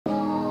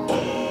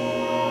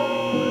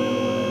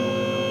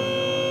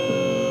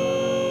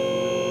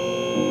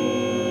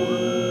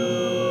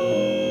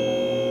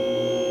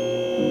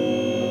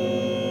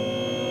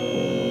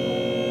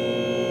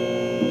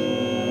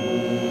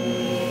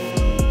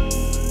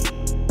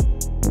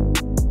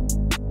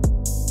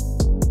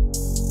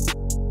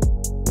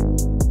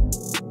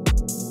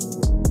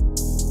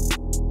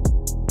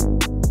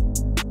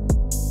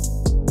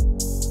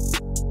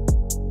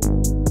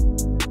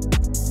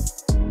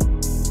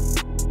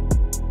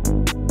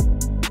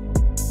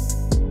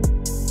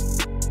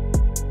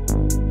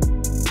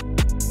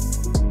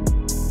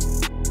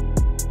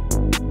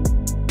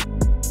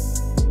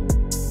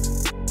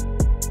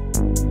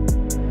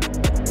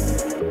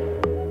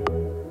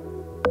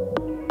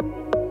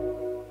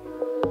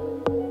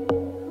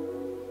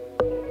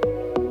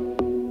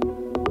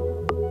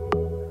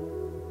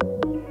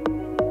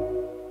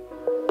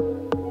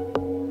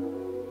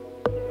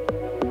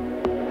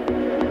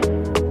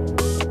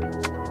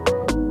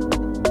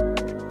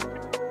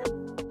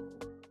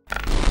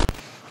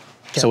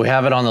So we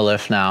have it on the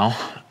lift now,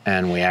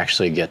 and we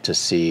actually get to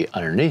see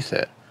underneath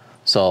it.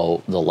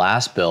 So the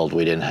last build,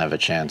 we didn't have a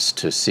chance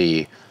to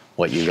see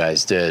what you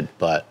guys did,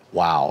 but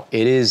wow,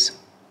 it is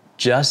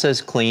just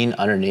as clean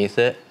underneath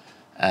it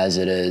as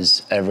it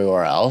is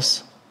everywhere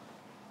else.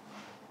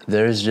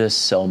 There's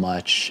just so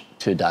much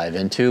to dive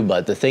into,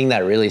 but the thing that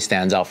really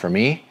stands out for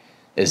me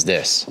is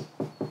this.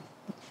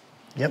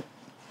 Yep.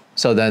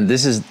 So then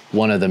this is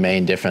one of the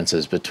main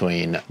differences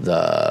between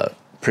the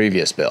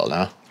previous build,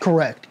 huh?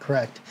 Correct,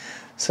 correct.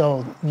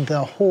 So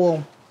the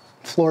whole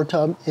floor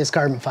tub is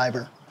carbon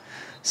fiber.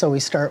 So we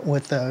start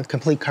with the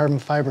complete carbon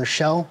fiber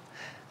shell,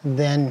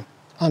 then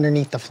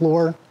underneath the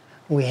floor,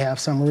 we have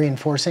some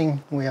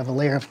reinforcing. We have a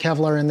layer of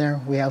Kevlar in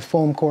there, we have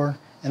foam core,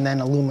 and then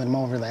aluminum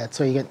over that.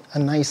 So you get a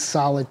nice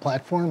solid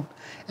platform,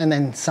 and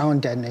then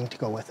sound deadening to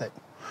go with it.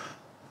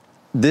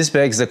 This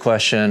begs the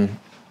question,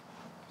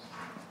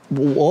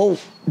 well,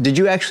 did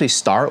you actually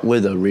start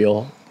with a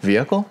real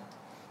vehicle?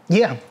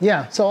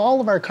 Yeah. So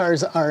all of our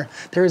cars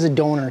there is a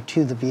donor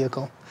to the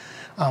vehicle.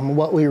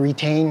 What we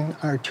retain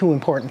are two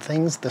important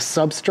things: the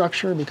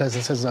substructure, because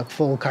this is a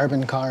full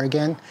carbon car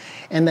again,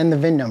 and then the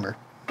VIN number.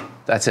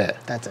 That's it?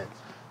 That's it.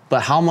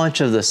 But how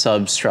much of the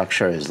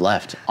substructure is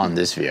left on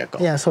this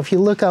vehicle? Yeah, so if you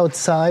look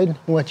outside,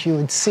 what you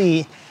would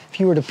see, if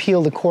you were to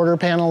peel the quarter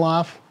panel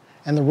off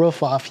and the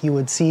roof off, you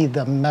would see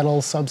the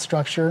metal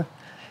substructure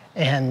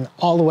and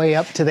all the way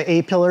up to the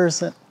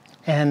A-pillars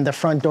and the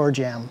front door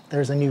jamb.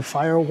 There's a new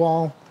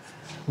firewall,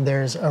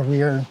 there's a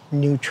rear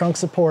new trunk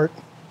support,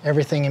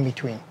 everything in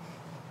between.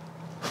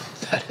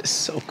 That is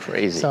so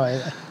crazy.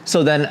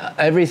 So then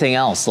everything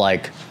else,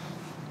 like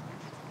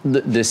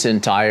this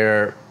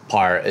entire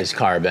part is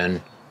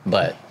carbon,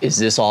 but is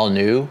this all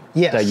new?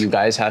 Yes. That you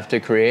guys have to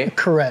create?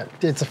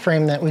 Correct. It's a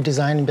frame that we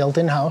designed and built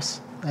in-house.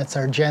 That's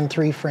our Gen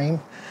 3 frame.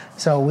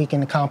 So we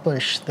can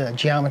accomplish the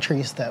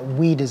geometries that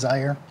we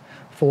desire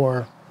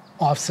for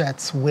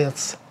offsets,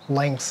 widths,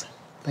 lengths,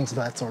 things of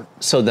that sort.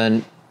 So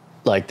then,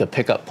 like the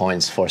pickup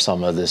points for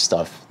some of this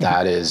stuff,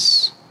 that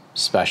is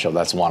special.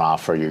 That's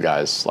one-off for you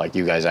guys. Like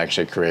you guys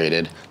actually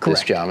created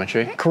this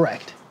geometry?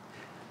 Correct.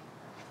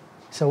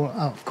 So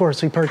of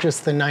course we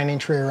purchased the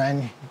 9-inch rear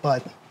end,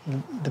 but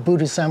the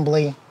boot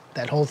assembly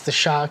that holds the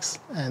shocks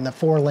and the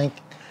 4-link,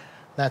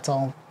 that's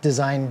all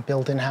designed,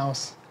 built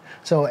in-house.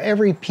 So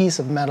every piece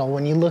of metal,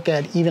 when you look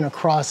at even a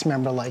cross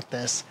member like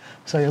this,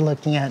 so you're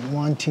looking at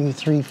 1, 2,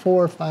 3,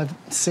 4, 5,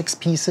 6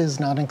 pieces,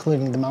 not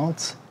including the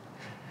mounts,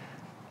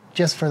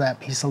 just for that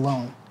piece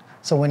alone.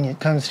 So when it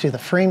comes to the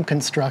frame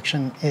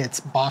construction, it's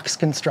box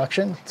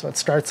construction. So it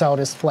starts out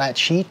as flat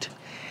sheet,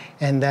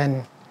 and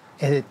then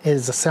it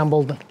is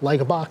assembled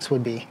like a box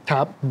would be,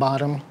 top,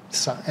 bottom,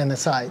 and the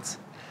sides.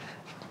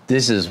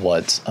 This is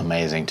what's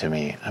amazing to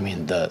me. I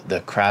mean,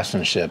 the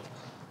craftsmanship,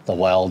 the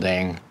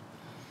welding,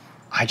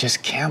 I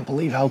just can't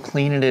believe how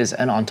clean it is.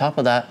 And on top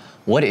of that,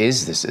 what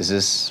is this? Is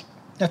this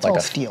That's like all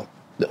steel.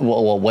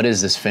 Well, what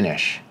is this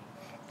finish?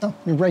 Oh,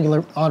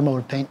 regular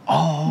automotive paint.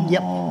 Oh,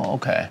 yep.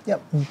 Okay.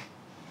 Yep.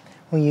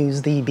 We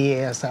use the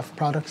BASF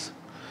products.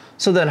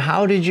 So then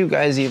how did you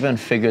guys even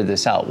figure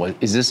this out?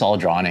 Is this all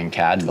drawn in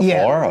CAD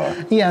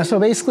before? Yeah, so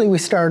basically we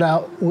start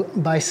out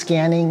by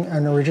scanning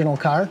an original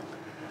car.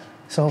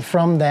 So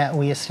from that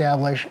we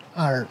establish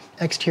our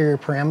exterior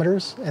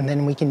parameters, and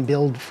then we can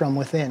build from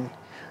within,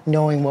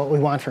 knowing what we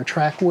want for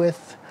track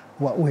width,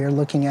 what we're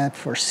looking at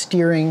for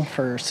steering,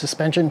 for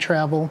suspension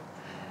travel,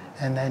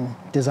 and then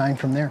design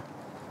from there.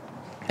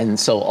 And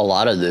so a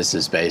lot of this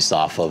is based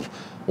off of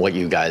what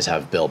you guys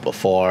have built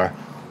before,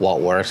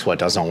 what works, what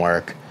doesn't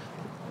work,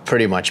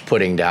 pretty much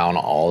putting down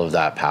all of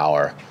that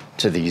power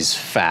to these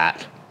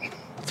fat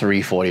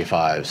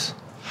 345s.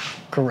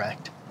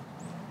 Correct.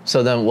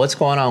 So then what's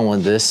going on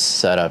with this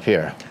setup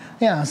here?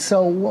 Yeah,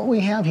 so what we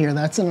have here,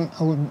 that's an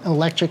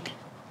electric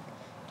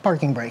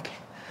parking brake.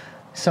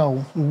 So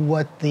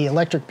what the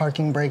electric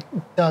parking brake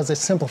does is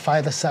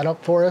simplify the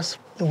setup for us.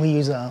 We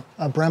use a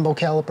Brembo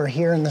caliper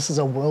here, and this is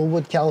a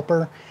Willwood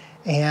caliper.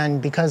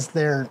 And because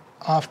they're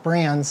off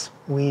brands,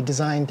 we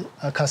designed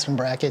a custom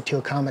bracket to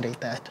accommodate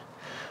that.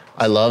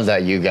 I love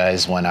that you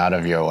guys went out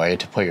of your way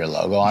to put your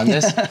logo on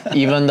this,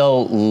 even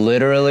though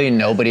literally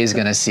nobody's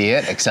gonna see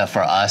it except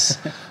for us.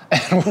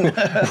 And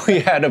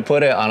we had to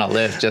put it on a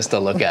lift just to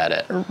look at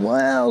it.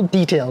 Well,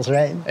 details,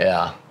 right?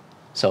 Yeah.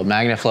 So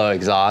MagnaFlow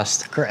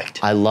exhaust. Correct.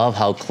 I love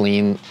how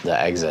clean the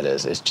exit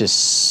is. It's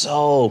just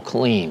so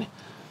clean.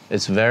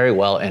 It's very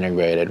well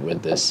integrated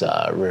with this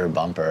rear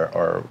bumper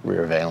or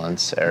rear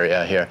valence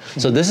area here.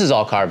 So this is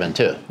all carbon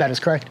too? That is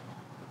correct.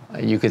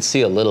 You could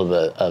see a little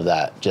bit of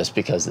that just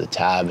because the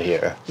tab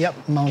here.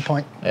 Yep, mount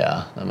point.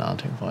 Yeah, the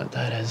mounting point.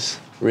 That is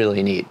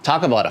really neat.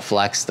 Talk about a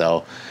flex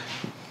though.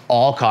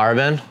 All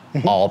carbon,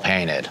 all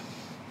painted.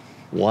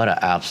 What an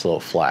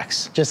absolute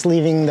flex. Just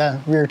leaving the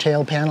rear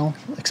tail panel,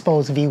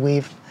 exposed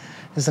V-weave,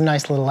 is a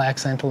nice little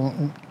accent,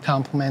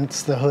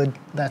 complements the hood.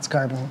 That's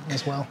carbon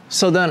as well.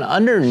 So then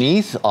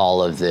underneath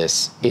all of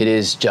this, it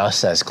is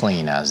just as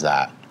clean as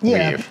that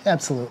weave.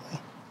 Absolutely,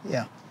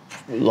 yeah.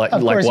 Like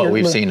what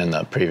we've seen in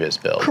the previous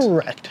builds.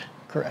 Correct,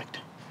 correct.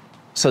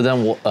 So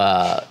then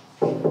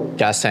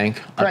gas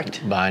tank.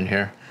 Correct. Behind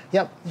here.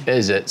 Yep.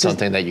 Is it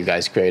something that you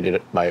guys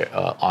created by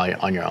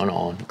on your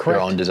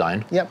own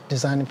design? Yep.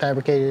 Designed and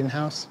fabricated in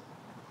house.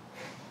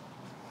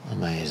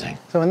 Amazing.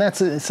 So, and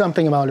that's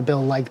something about a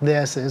build like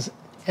this is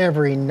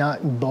every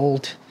nut and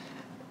bolt,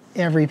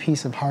 every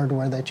piece of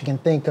hardware that you can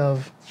think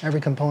of,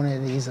 every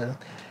component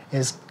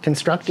is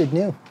constructed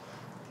new.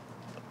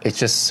 It's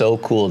just so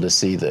cool to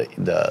see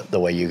the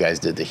way you guys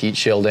did the heat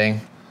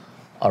shielding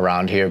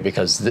around here,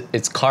 because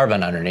it's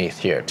carbon underneath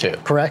here too.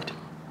 Correct.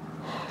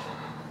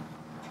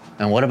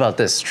 And what about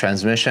this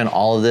transmission,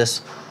 all of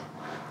this?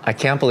 I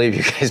can't believe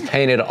you guys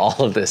painted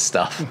all of this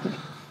stuff.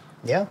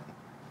 Yeah.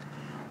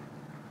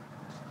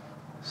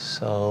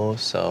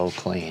 So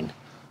clean.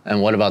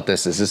 And what about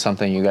this? Is this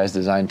something you guys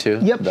designed too?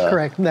 Yep,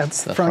 correct.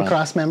 That's the front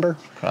cross member.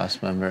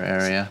 Cross member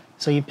area.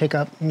 So you pick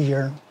up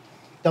your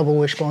double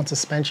wishbone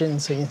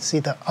suspension, so you see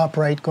the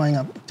upright going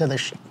up to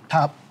the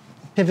top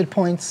pivot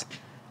points,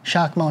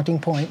 shock mounting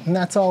point, and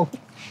that's all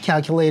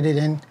calculated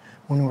in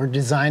when we're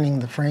designing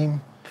the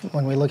frame.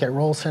 When we look at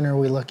roll center,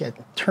 we look at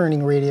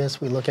turning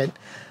radius, we look at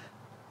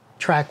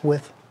track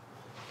width.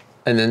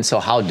 And then, so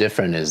how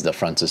different is the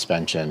front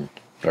suspension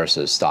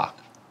versus stock?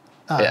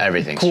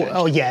 Everything's changed.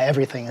 Oh yeah,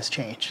 everything has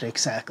changed,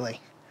 exactly.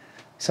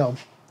 So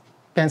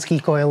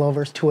Penske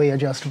coilovers, two-way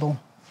adjustable.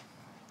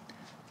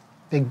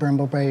 Big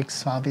Brembo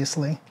brakes,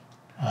 obviously.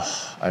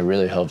 I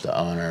really hope the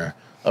owner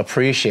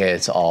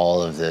appreciates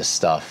all of this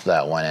stuff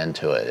that went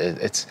into it.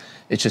 It's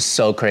just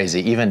so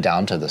crazy, even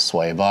down to the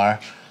sway bar.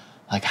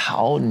 Like,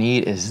 how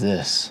neat is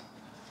this?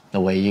 The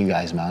way you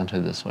guys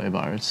mounted the sway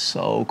bar, it's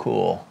so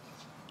cool.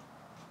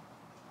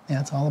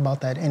 Yeah, it's all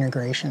about that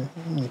integration.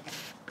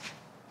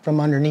 From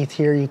underneath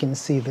here, you can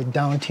see the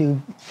down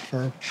tube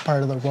for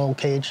part of the roll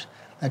cage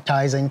that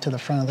ties into the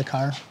front of the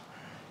car.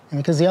 And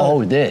because the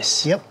other,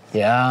 this? Yep.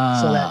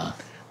 Yeah. So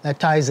that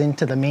ties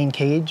into the main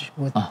cage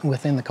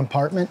within the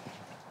compartment.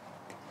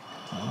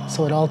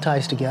 So it all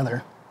ties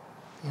together.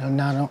 You know,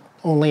 not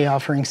only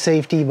offering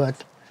safety,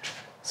 but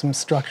some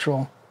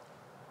structural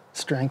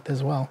strength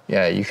as well.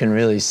 Yeah, you can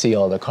really see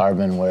all the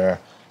carbon where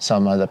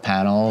some of the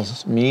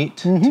panels meet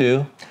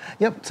too.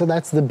 Yep, so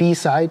that's the B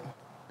side.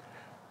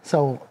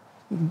 So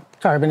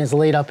carbon is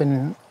laid up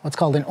in what's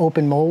called an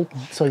open mold,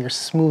 so your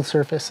smooth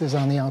surface is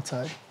on the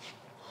outside.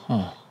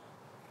 Huh.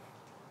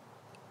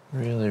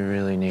 Really,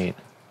 really neat.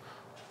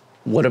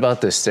 What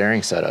about this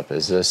steering setup?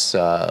 Is this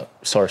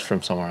sourced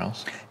from somewhere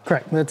else?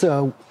 Correct. That's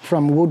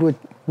from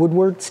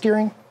Woodward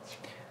steering.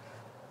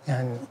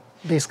 And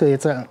basically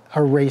it's a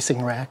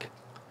racing rack.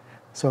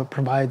 So it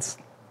provides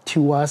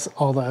to us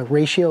all the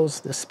ratios,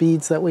 the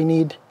speeds that we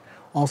need,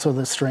 also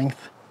the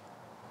strength.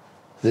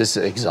 This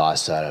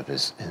exhaust setup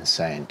is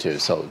insane too.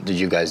 So did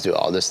you guys do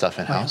all this stuff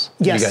in-house?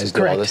 Yes, you guys correct.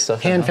 do all this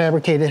stuff Hand in-house?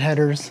 fabricated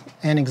headers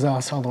and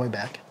exhaust all the way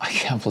back. I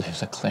can't believe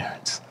the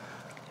clearance.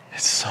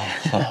 It's so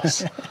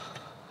close.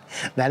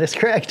 That is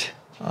correct.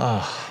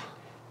 Oh,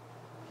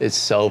 it's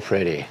so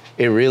pretty.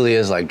 It really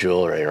is like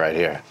jewelry right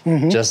here.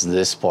 Just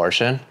this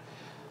portion,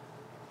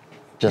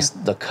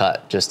 just the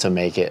cut, just to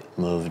make it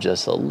move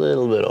just a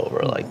little bit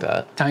over like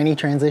that. Tiny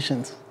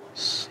transitions.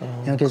 So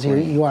Because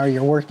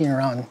you're working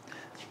around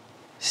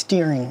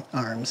steering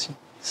arms.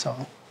 So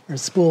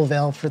there's a spool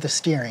valve for the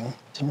steering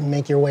to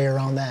make your way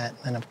around that.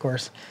 And of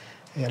course,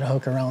 you got to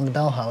hook around the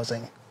bell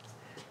housing.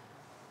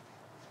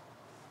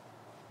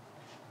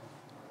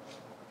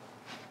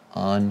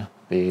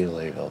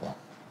 Unbelievable.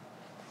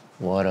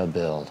 What a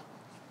build.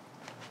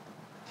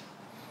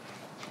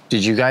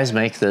 Did you guys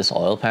make this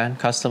oil pan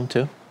custom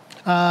too?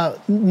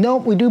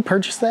 No, we do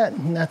purchase that.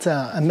 And that's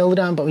a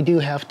Milodon, but we do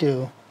have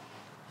to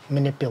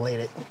manipulate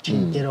it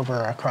to get over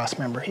our cross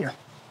member here.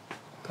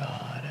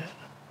 Got it.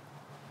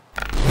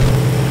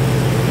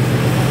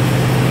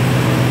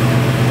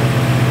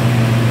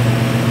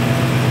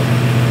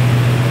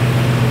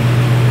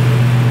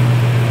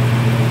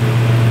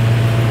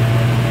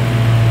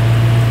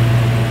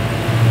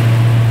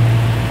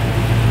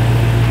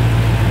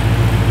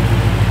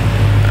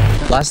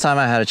 Last time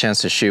I had a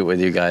chance to shoot with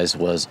you guys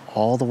was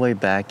all the way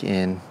back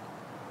in,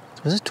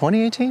 was it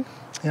 2018?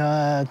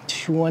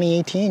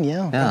 2018,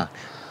 yeah. Yeah.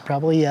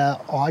 Probably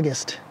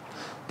August.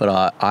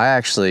 But I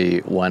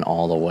actually went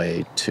all the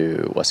way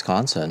to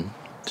Wisconsin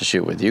to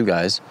shoot with you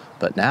guys,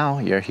 but now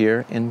you're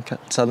here in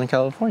Southern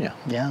California.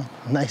 Yeah,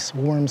 nice,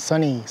 warm,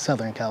 sunny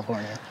Southern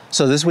California.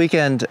 So this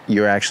weekend,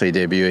 you're actually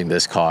debuting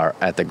this car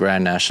at the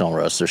Grand National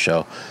Roadster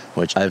Show,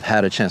 which I've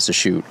had a chance to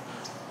shoot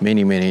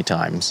many, many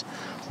times.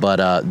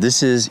 But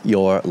this is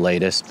your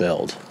latest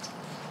build.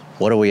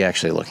 What are we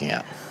actually looking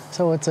at?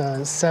 So it's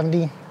a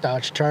 70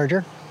 Dodge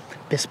Charger,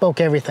 bespoke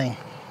everything.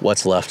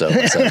 What's left of the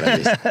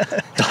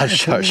 70s? Dodge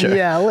Charger.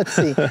 Yeah, let's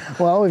see.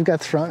 Well, we've got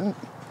the front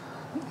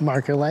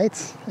marker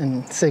lights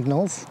and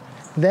signals.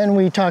 Then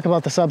we talk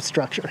about the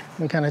substructure.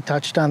 We kind of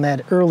touched on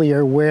that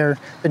earlier, where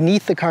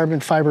beneath the carbon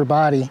fiber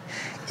body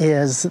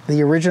is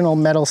the original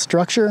metal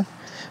structure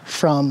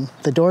from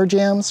the door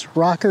jambs,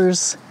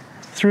 rockers,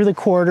 through the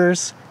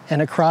quarters,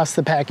 and across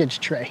the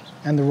package tray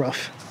and the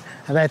roof.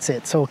 And that's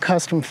it. So a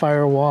custom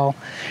firewall.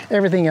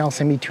 Everything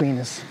else in between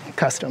is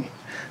custom,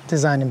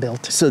 designed and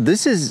built. So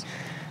this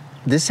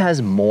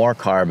has more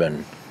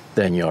carbon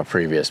than your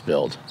previous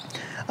build.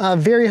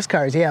 Various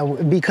cars, yeah,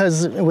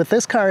 because with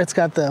this car, it's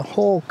got the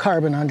whole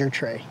carbon under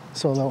tray.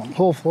 So the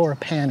whole floor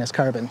pan is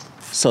carbon.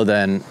 So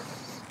then,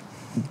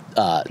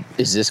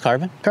 is this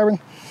carbon? Carbon?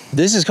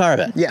 This is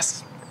carbon?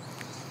 Yes.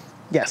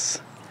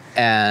 Yes.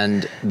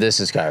 And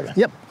this is carbon?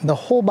 Yep, the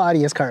whole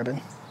body is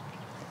carbon.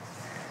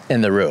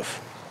 In the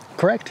roof?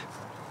 Correct.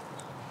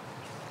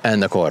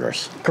 And the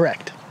quarters?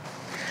 Correct.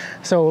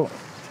 So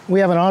we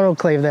have an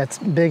autoclave that's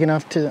big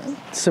enough to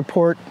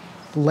support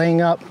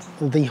laying up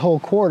the whole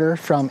quarter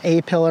from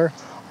A pillar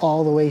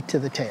all the way to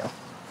the tail.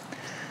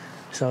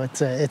 So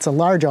it's a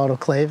large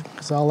autoclave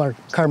because all our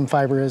carbon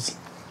fiber is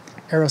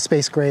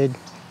aerospace grade,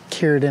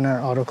 cured in our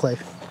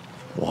autoclave.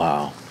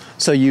 Wow.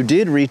 So you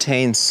did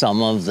retain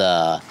some of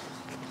the,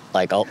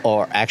 like,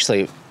 or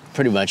actually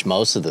pretty much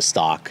most of the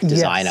stock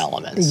design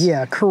elements.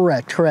 Yeah,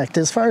 correct.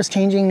 As far as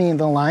changing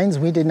the lines,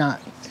 we did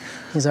not.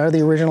 These are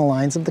the original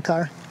lines of the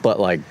car. But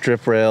like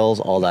drip rails,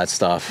 all that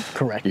stuff,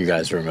 Correct. You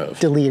guys removed.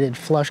 Deleted,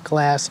 flush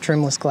glass,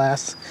 trimless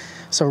glass,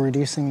 so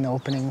reducing the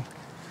opening.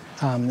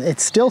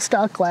 It's still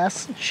stock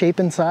glass, shape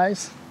and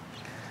size.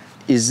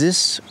 Is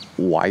this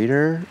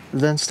wider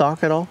than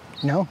stock at all?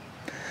 No.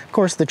 Of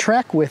course, the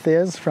track width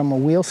is from a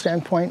wheel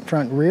standpoint,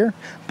 front, rear,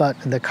 but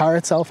the car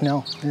itself,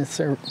 no.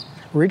 It's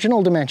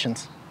original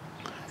dimensions.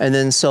 And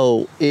then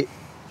so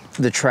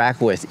the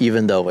track width,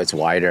 even though it's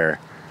wider,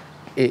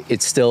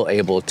 it's still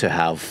able to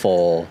have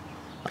full,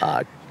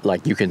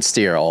 like you can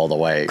steer all the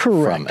way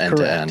from end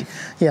to end.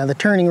 Yeah, the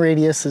turning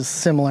radius is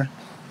similar.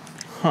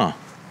 Huh.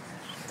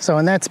 So,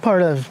 and that's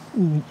part of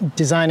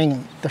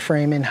designing the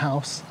frame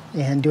in-house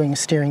and doing a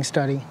steering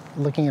study,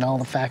 looking at all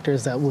the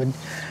factors that would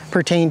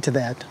pertain to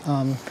that.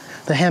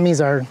 The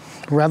Hemis are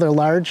rather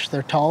large,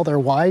 they're tall, they're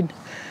wide,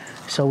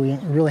 so we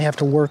really have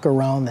to work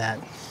around that.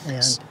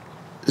 And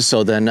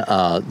so then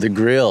the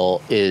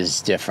grille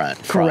is different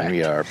from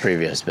your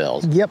previous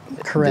build? Yep,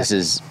 correct.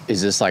 Is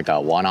this like a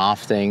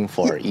one-off thing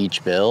for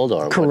each build?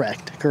 Or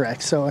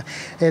Correct. So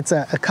it's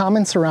a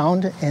common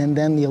surround, and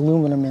then the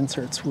aluminum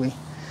inserts we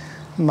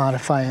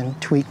modify and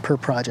tweak per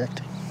project.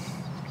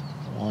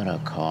 What a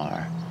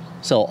car.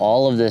 So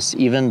all of this,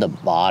 even the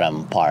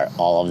bottom part,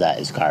 all of that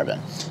is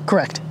carbon?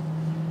 Correct.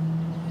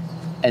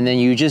 And then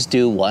you just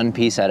do one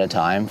piece at a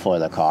time for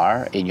the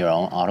car in your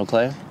own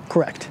autoclave?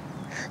 Correct.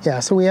 Yeah,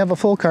 so we have a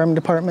full carbon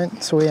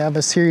department, so we have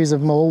a series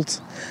of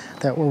molds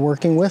that we're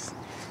working with,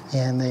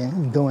 and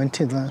then go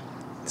into the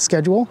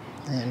schedule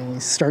and we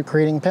start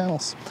creating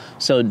panels.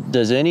 So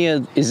is any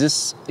of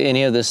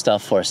this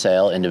stuff for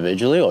sale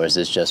individually, or is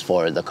this just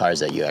for the cars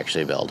that you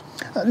actually build?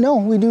 No,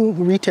 we do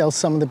retail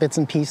some of the bits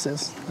and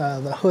pieces.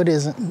 The hood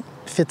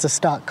fits a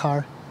stock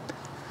car.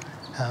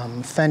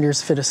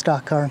 Fenders fit a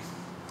stock car.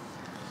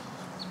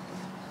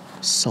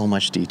 So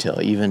much detail,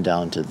 even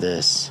down to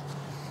this,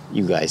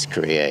 you guys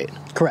create.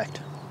 Correct.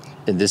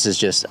 And this is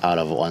just out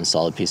of one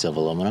solid piece of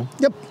aluminum?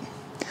 Yep.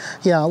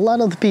 Yeah, a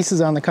lot of the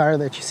pieces on the car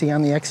that you see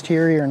on the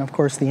exterior and of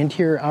course the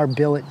interior are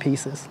billet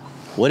pieces.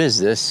 What is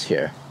this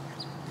here?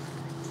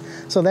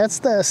 So that's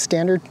the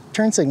standard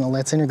turn signal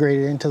that's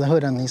integrated into the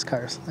hood on these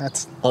cars.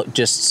 That's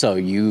just so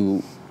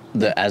you,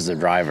 as the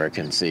driver,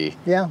 can see.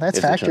 Yeah, that's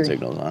if factory. The turn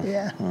signal's on.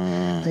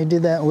 Yeah, they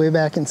did that way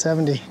back in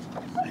 '70.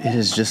 It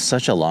is just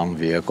such a long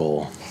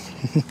vehicle.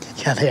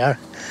 Yeah, they are.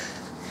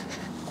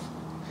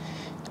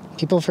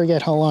 People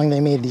forget how long they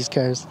made these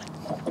cars.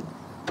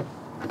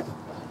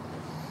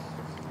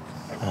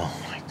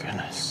 Oh my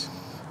goodness.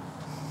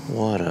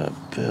 What a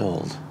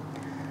build.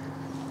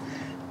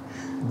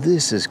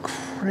 This is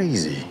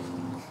crazy.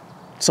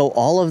 So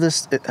all of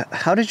this,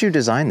 how did you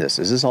design this?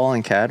 Is this all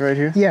in CAD right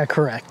here? Yeah,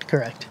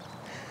 correct.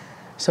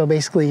 So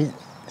basically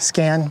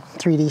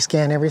 3D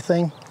scan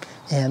everything,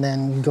 and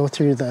then go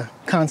through the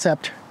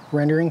concept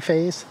rendering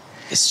phase,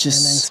 It's just,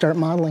 and then start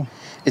modeling.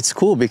 It's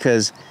cool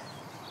because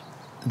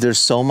there's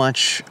so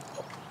much,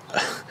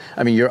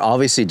 I mean, you're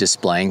obviously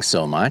displaying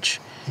so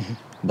much,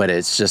 but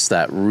it's just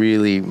that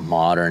really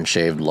modern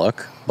shaved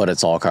look, but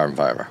it's all carbon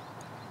fiber.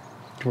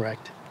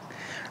 Correct.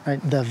 Right,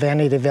 the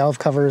vanity valve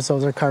covers,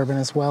 those are carbon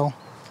as well.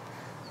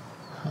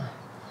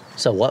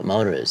 So what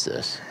motor is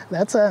this?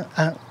 That's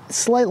a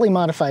slightly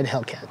modified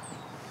Hellcat.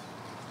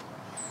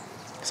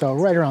 So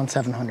right around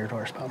 700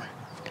 horsepower.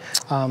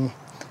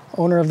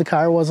 Owner of the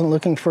car wasn't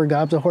looking for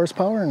gobs of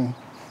horsepower, and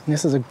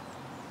this is a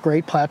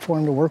great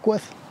platform to work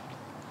with.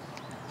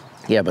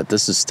 Yeah, but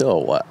this is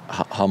still what?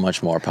 How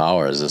much more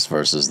power is this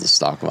versus the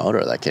stock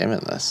motor that came in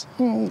this?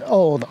 Than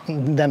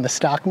the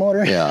stock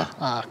motor?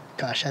 Yeah.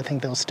 Gosh, I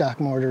think those stock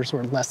motors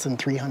were less than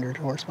 300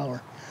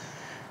 horsepower.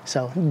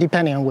 So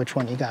depending on which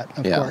one you got, of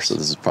course. Yeah, so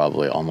this is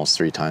probably almost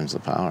 3 times the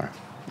power.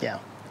 Yeah,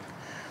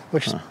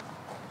 which is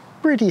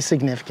pretty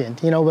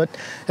significant, but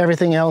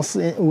everything else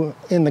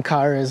in the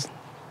car is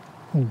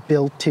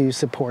built to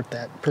support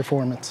that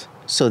performance.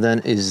 So then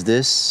is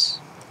this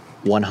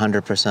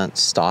 100%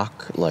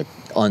 stock, like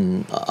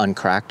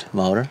uncracked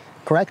motor?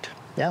 Correct,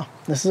 yeah.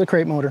 This is a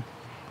crate motor.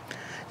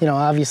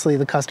 Obviously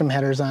the custom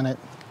headers on it,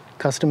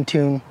 custom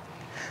tune,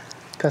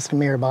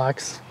 custom air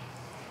box,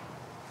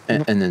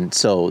 And then,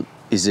 so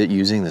is it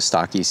using the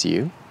stock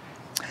ECU?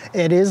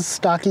 It is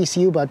stock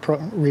ECU, but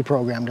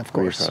reprogrammed, of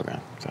course.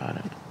 Reprogrammed, got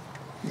it.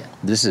 Yeah.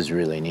 This is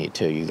really neat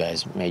too. You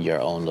guys made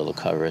your own little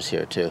covers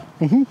here too.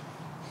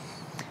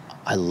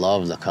 I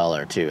love the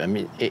color too. I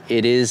mean,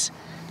 it is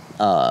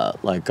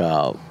like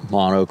a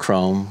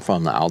monochrome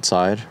from the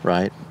outside,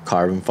 right?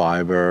 Carbon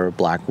fiber,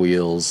 black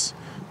wheels,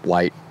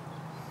 white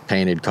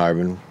painted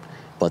carbon,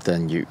 but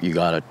then you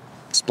got a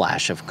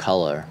splash of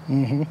color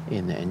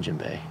in the engine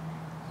bay.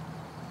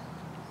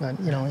 But,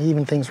 you know,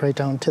 even things right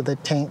down to the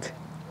tank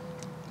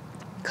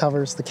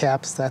covers, the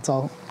caps, that's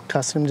all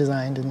custom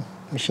designed and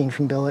machined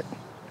from billet.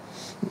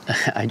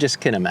 I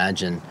just can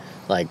imagine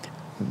like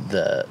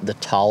the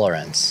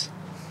tolerance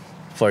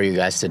for you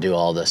guys to do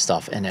all this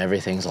stuff, and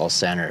everything's all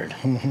centered.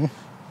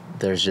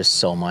 There's just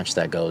so much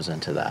that goes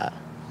into that.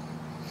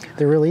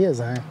 There really is.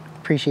 I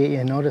appreciate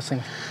you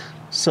noticing.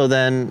 So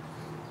then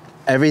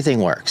everything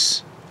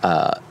works.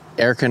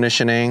 Air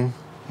conditioning.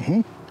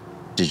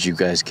 Did you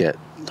guys get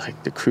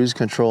like the cruise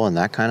control and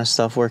that kind of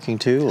stuff working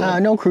too?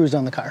 No cruise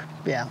on the car.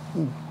 Yeah.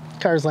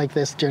 Cars like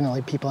this,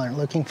 generally people aren't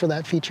looking for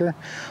that feature,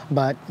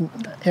 but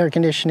air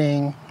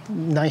conditioning,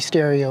 nice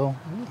stereo.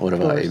 What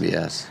about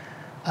ABS?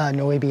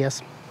 No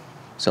ABS.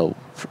 So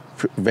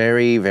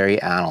very, very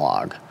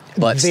analog,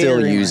 but still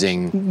Very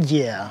using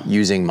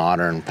using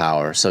modern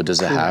power. So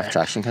does it have Correct.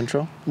 traction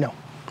control? No.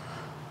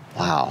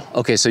 Wow.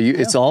 Okay, so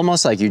it's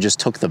almost like you just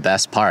took the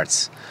best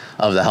parts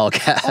of the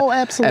Hellcat Oh,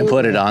 absolutely. and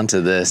put it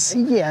onto this.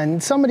 Yeah,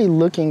 and somebody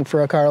looking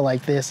for a car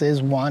like this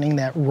is wanting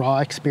that raw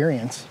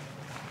experience.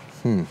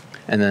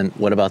 And then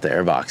what about the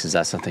airbox? Is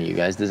that something you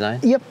guys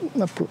designed? Yep,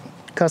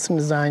 custom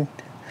design.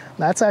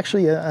 That's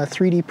actually a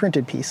 3D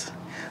printed piece.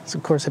 So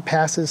of course it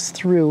passes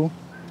through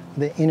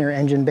the inner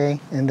engine bay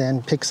and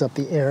then picks up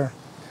the air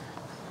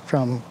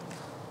from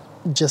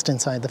just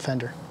inside the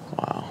fender.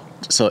 Wow.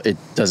 So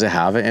does it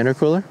have an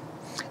intercooler?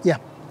 Yeah,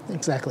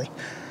 exactly.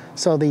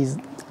 So the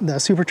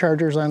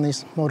superchargers on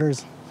these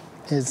motors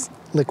is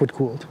liquid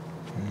cooled.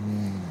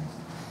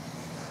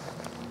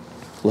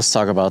 Let's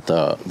talk about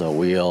the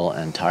wheel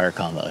and tire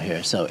combo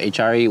here. So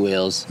HRE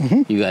wheels,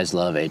 you guys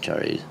love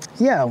HREs.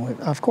 Yeah,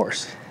 of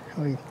course.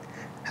 We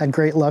had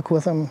great luck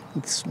with them.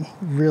 It's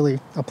really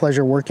a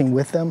pleasure working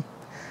with them.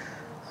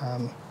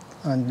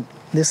 And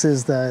this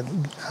is an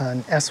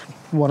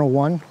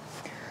S101.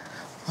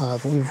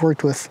 We've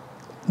worked with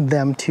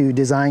them to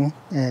design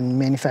and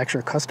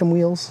manufacture custom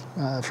wheels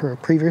for a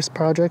previous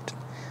project,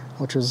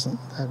 which was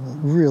a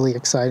really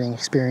exciting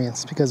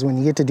experience because when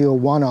you get to do a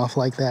one-off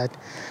like that,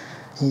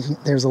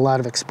 there's a lot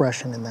of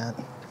expression in that.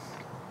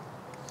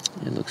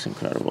 It looks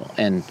incredible.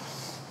 And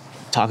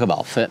talk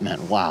about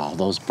fitment. Wow,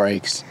 those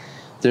brakes.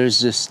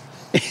 There's just,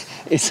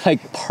 it's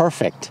like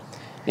perfect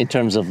in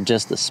terms of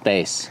just the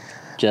space.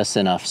 Just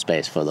enough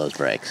space for those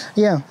brakes.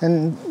 Yeah,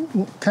 and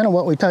kind of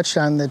what we touched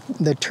on,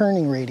 the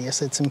turning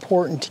radius. It's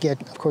important to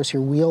get, of course,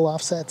 your wheel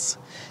offsets.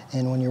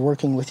 And when you're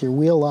working with your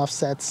wheel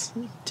offsets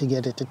to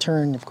get it to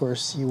turn, of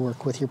course, you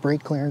work with your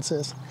brake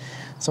clearances.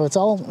 So it's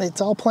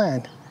all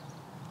planned.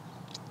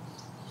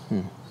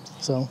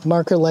 So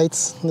marker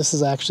lights, this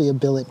is actually a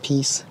billet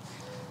piece.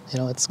 You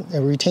know, it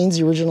retains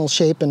the original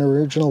shape and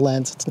original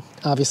lens. It's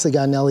obviously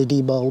got an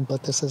LED bulb,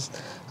 but this is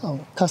a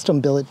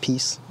custom billet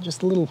piece.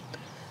 Just little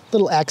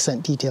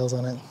accent details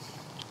on it.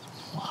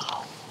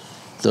 Wow.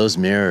 Those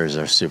mirrors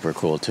are super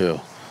cool too.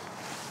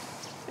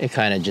 It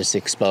kind of just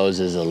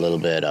exposes a little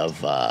bit of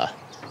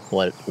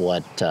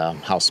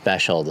how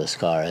special this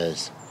car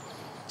is.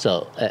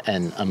 So,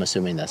 and I'm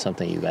assuming that's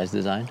something you guys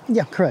designed?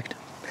 Yeah, correct.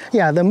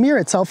 Yeah, the mirror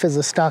itself is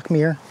a stock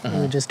mirror.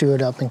 We just do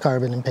it up in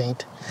carbon and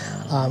paint.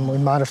 We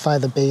modify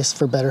the base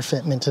for better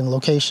fitment and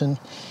location,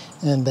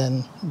 and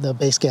then the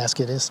base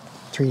gasket is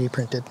 3D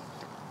printed.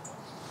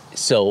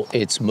 So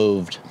it's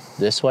moved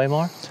this way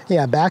more?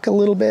 Yeah, back a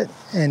little bit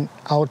and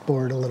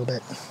outboard a little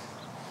bit.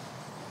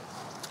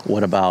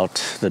 What about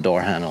the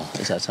door handle?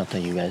 Is that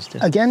something you guys do?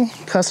 Again,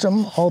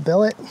 custom, all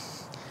billet.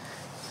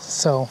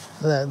 So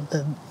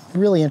the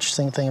really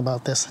interesting thing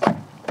about this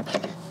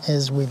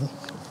is we've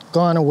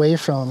gone away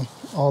from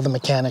all the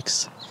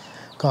mechanics,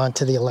 gone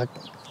to the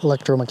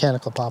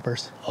electromechanical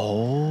poppers.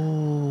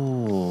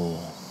 Oh,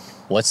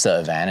 what's the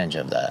advantage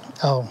of that?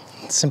 Oh,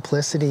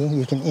 simplicity.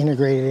 You can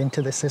integrate it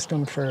into the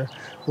system for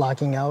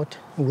locking out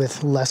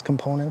with less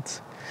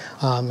components.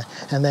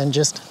 And then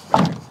just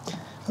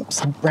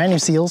brand new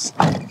seals.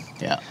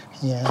 Yeah.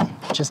 Yeah,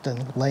 just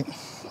a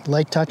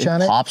light touch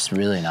on it. Pops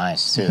really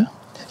nice too.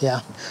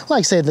 Yeah, like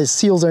I said, the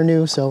seals are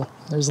new, so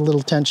there's a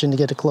little tension to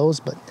get it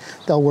closed, but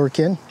they'll work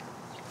in.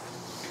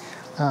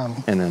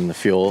 And then the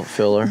fuel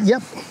filler?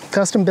 Yep,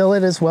 custom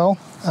billet as well.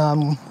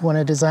 When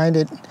I designed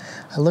it,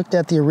 I looked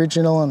at the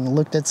original and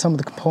looked at some of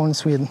the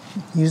components we had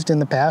used in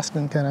the past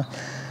and kind of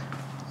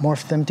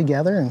morphed them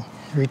together and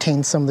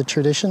retained some of the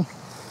tradition.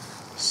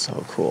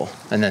 So cool.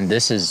 And then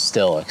this is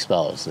still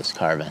exposed, this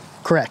carbon.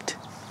 Correct.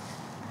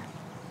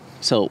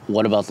 So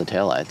what about the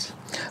taillights?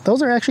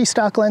 Those are actually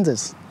stock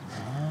lenses.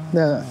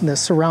 The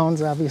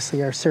surrounds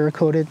obviously are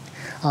Cerakoted,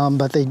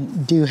 but they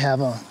do have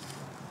a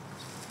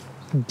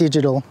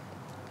digital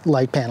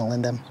light panel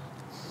in them.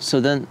 So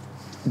then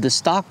the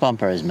stock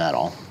bumper is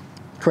metal.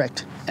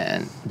 Correct.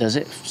 And does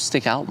it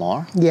stick out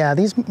more? Yeah,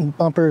 these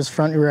bumpers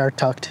front and rear are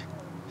tucked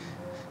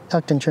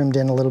and trimmed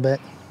in a little bit.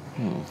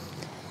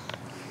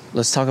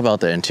 Let's talk about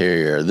the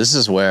interior. This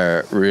is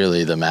where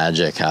really the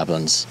magic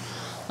happens.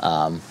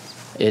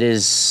 It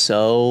is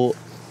so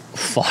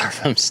far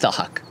from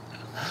stock.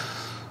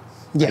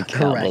 Yeah, I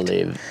can't correct.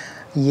 believe.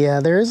 Yeah,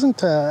 there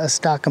isn't a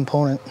stock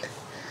component.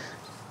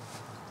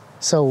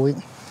 So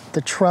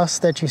the truss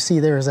that you see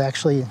there is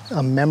actually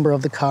a member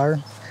of the car.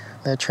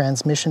 That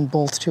transmission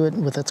bolts to it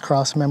with its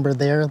cross member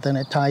there. Then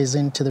it ties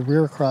into the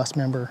rear cross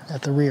member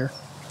at the rear.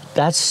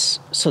 That's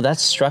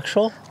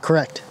structural?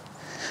 Correct.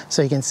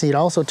 So you can see it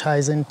also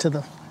ties into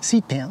the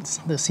seat pans.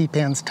 The seat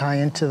pans tie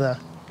into the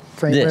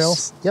frame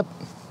rails. Yep.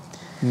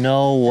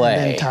 No way.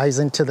 And then ties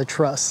into the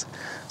truss.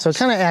 So it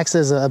kind of acts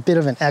as a bit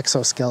of an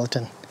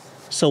exoskeleton.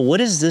 So what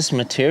is this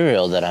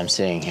material that I'm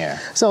seeing here?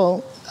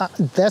 So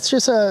that's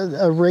just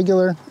a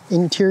regular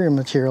interior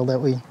material that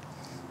we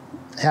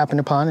happen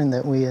upon and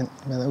that we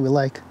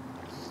like.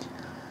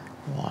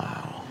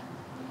 Wow.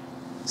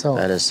 So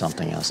that is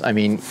something else. I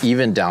mean,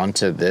 even down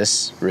to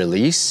this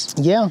release.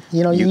 Yeah,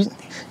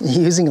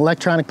 using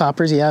electronic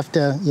poppers, you have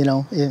to,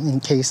 in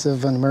case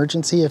of an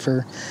emergency, if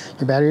your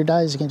battery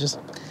dies, you can just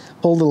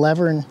pull the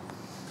lever and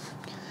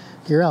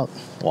you're out.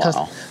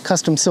 Wow.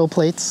 Custom sill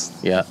plates.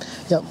 Yeah.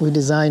 Yep, we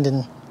designed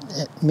and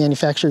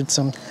manufactured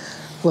some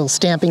little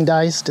stamping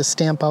dies to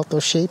stamp out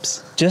those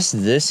shapes.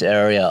 Just this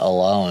area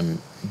alone,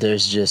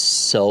 there's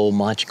just so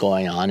much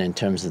going on in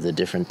terms of the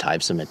different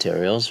types of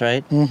materials,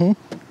 right? Mm-hmm.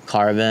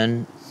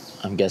 Carbon,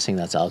 I'm guessing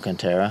that's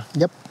Alcantara.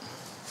 Yep.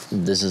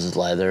 This is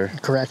leather.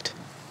 Correct.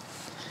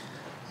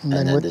 And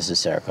then this is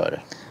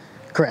Cerakote.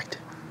 Correct.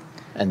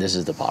 And this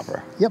is the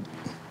popper. Yep.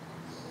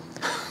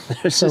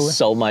 There's just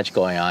so much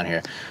going on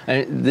here.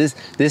 I mean,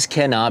 this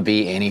cannot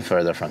be any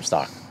further from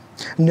stock.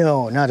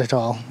 No, not at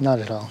all. Not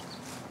at all.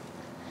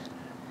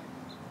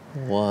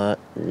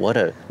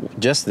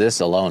 Just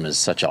this alone is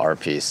such an art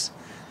piece.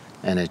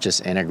 And it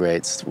just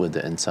integrates with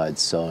the inside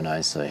so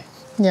nicely.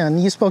 Yeah,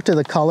 and you spoke to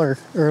the color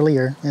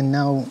earlier, and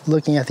now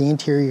looking at the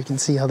interior, you can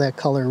see how that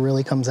color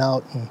really comes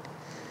out and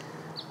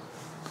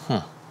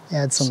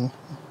adds some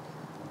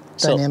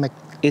dynamic.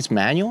 So it's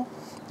manual?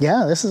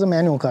 Yeah, this is a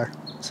manual car.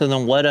 So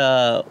then what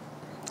an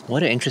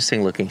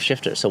interesting looking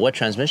shifter. So what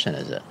transmission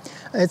is it?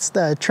 It's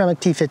the Tremec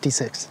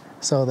T56.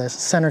 So the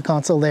center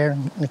console there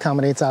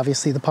accommodates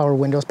obviously the power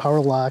windows, power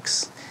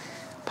locks,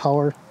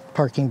 power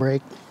parking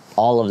brake.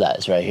 All of that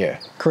is right here.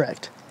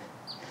 Correct.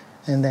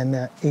 And then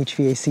the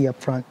HVAC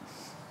up front.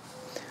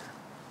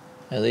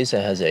 At least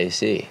it has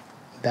AC.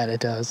 That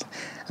it does.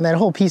 And that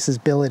whole piece is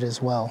billet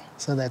as well.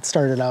 So that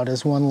started out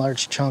as one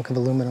large chunk of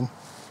aluminum.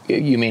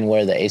 You mean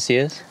where the AC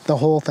is? The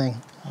whole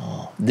thing.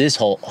 Oh, this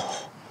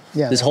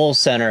whole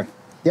center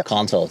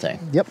console thing.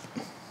 Yep.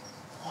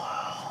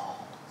 Wow.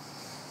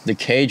 The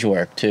cage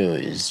work too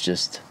is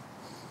just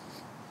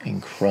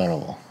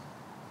incredible.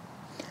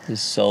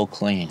 It's so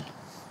clean.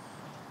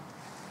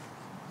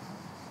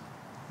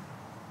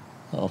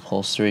 The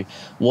upholstery.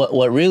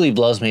 What really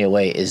blows me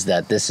away is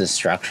that this is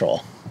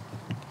structural.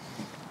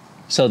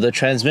 So the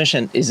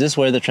transmission, is this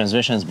where the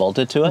transmission is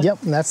bolted to it?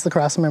 Yep, and that's the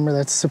cross member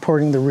that's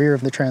supporting the rear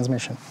of the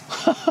transmission.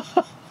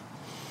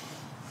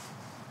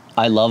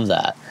 I love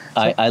that.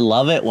 I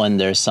love it when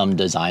there's some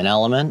design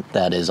element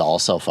that is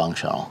also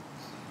functional.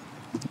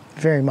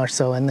 Very much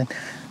so. And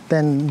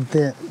then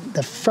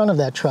the front of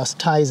that truss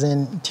ties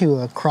in to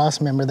a cross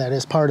member that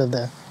is part of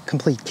the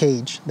complete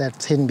cage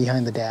that's hidden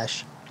behind the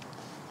dash.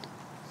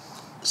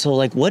 So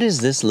like, what is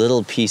this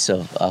little piece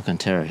of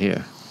Alcantara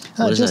here?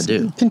 What does that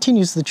do?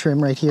 Continues the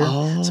trim right here.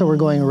 Oh. So we're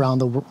going around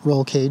the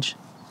roll cage.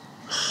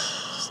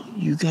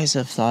 You guys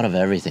have thought of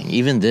everything.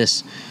 Even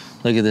this,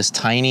 look at this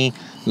tiny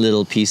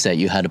little piece that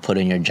you had to put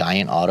in your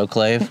giant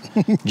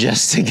autoclave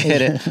just to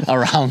get it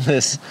around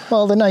this.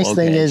 Well, the nice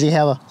thing is you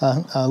have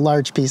a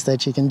large piece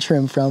that you can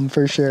trim from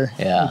for sure.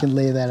 Yeah. You can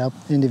lay that up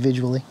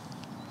individually.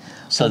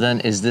 So then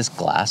is this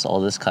glass, all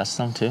this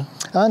custom too?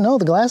 No,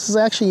 the glass is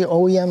actually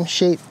OEM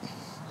shape.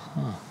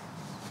 Huh.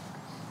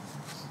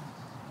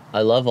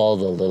 I love all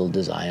the little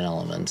design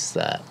elements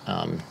that,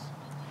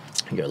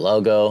 your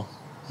logo,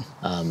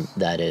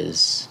 that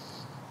is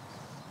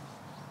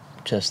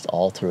just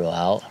all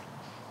throughout.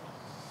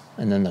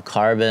 And then the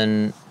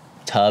carbon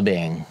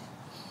tubbing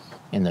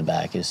in the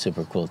back is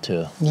super cool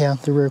too. Yeah,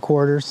 the rear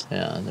quarters.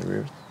 Yeah,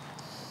 the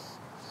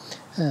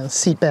rear.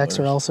 Seat backs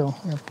are also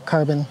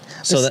carbon.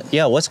 So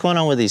what's going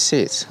on with these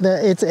seats?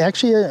 It's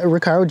actually a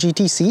Recaro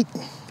GT seat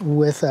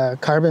with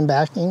carbon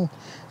backing,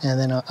 and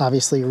then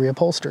obviously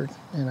reupholstered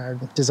in our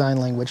design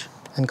language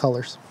and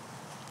colors.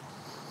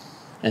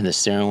 And the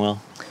steering wheel?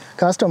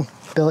 Custom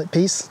billet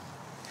piece.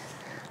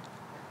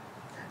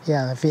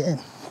 Yeah, if you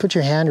put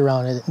your hand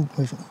around it,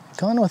 we've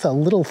gone with a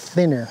little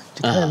thinner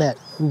to kind of that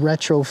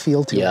retro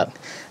feel to it.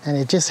 And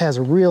it just has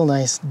a real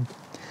nice,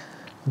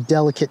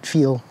 delicate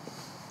feel.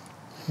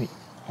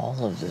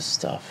 All of this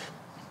stuff.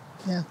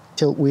 Yeah,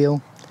 tilt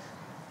wheel.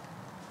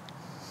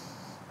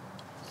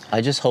 I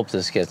just hope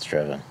this gets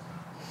driven.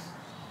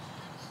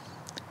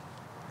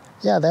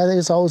 Yeah, that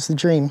is always the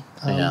dream.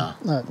 Yeah.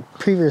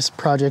 Previous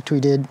project we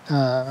did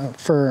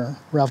for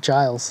Ralph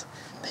Giles,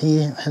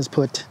 he has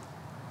put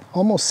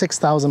almost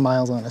 6,000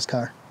 miles on his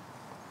car.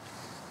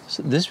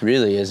 So this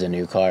really is a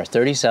new car.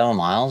 37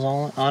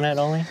 miles on it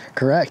only?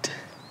 Correct.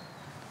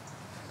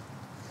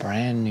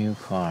 Brand new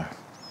car.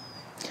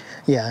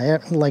 Yeah,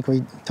 like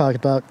we talked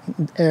about,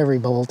 every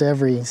bolt,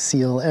 every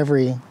seal,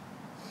 every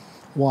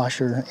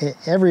washer,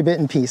 every bit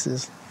and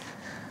pieces.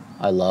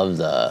 I love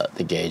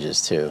the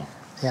gauges too.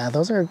 Yeah,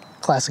 those are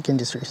classic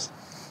industries.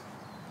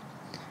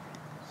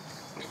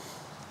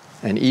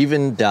 And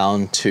even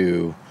down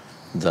to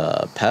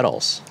the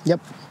pedals.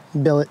 Yep,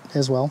 billet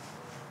as well.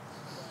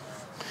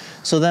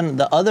 So then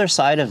the other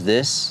side of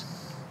this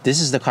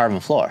is the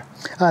carbon floor.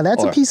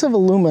 That's a piece of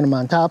aluminum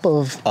on top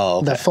of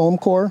the foam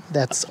core.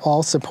 That's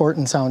all support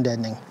and sound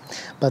deadening.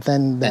 But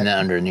then and then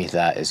underneath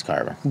that is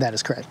carbon. That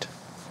is correct.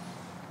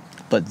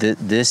 But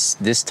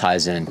this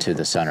ties into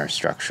the center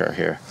structure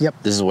here. Yep.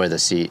 This is where the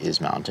seat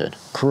is mounted.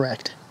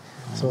 Correct.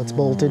 So it's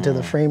bolted to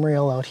the frame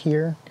rail out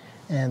here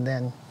and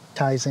then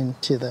ties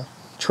into the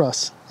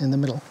truss in the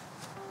middle.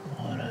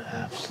 What an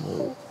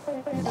absolute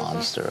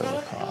monster of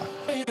a car.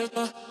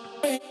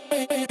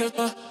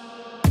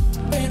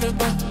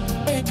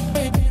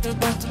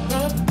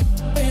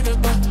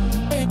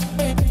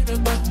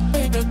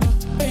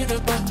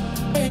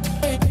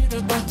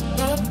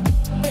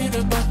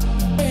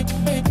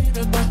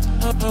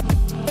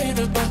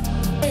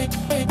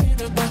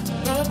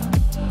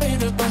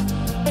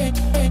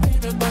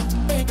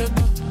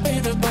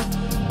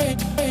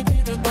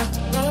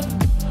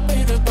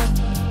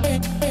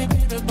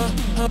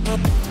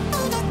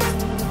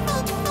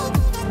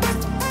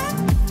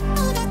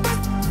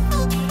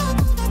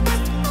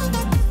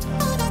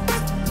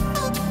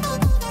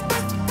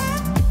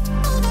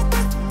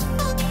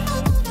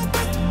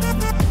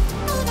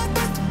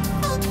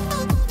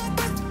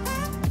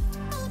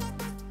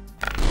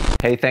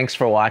 Hey, thanks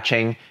for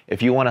watching.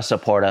 If you want to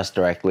support us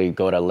directly,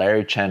 go to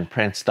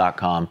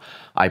larrychenprints.com.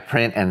 I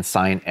print and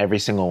sign every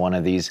single one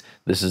of these.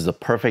 This is the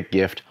perfect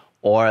gift,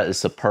 or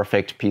it's the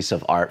perfect piece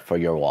of art for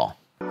your wall.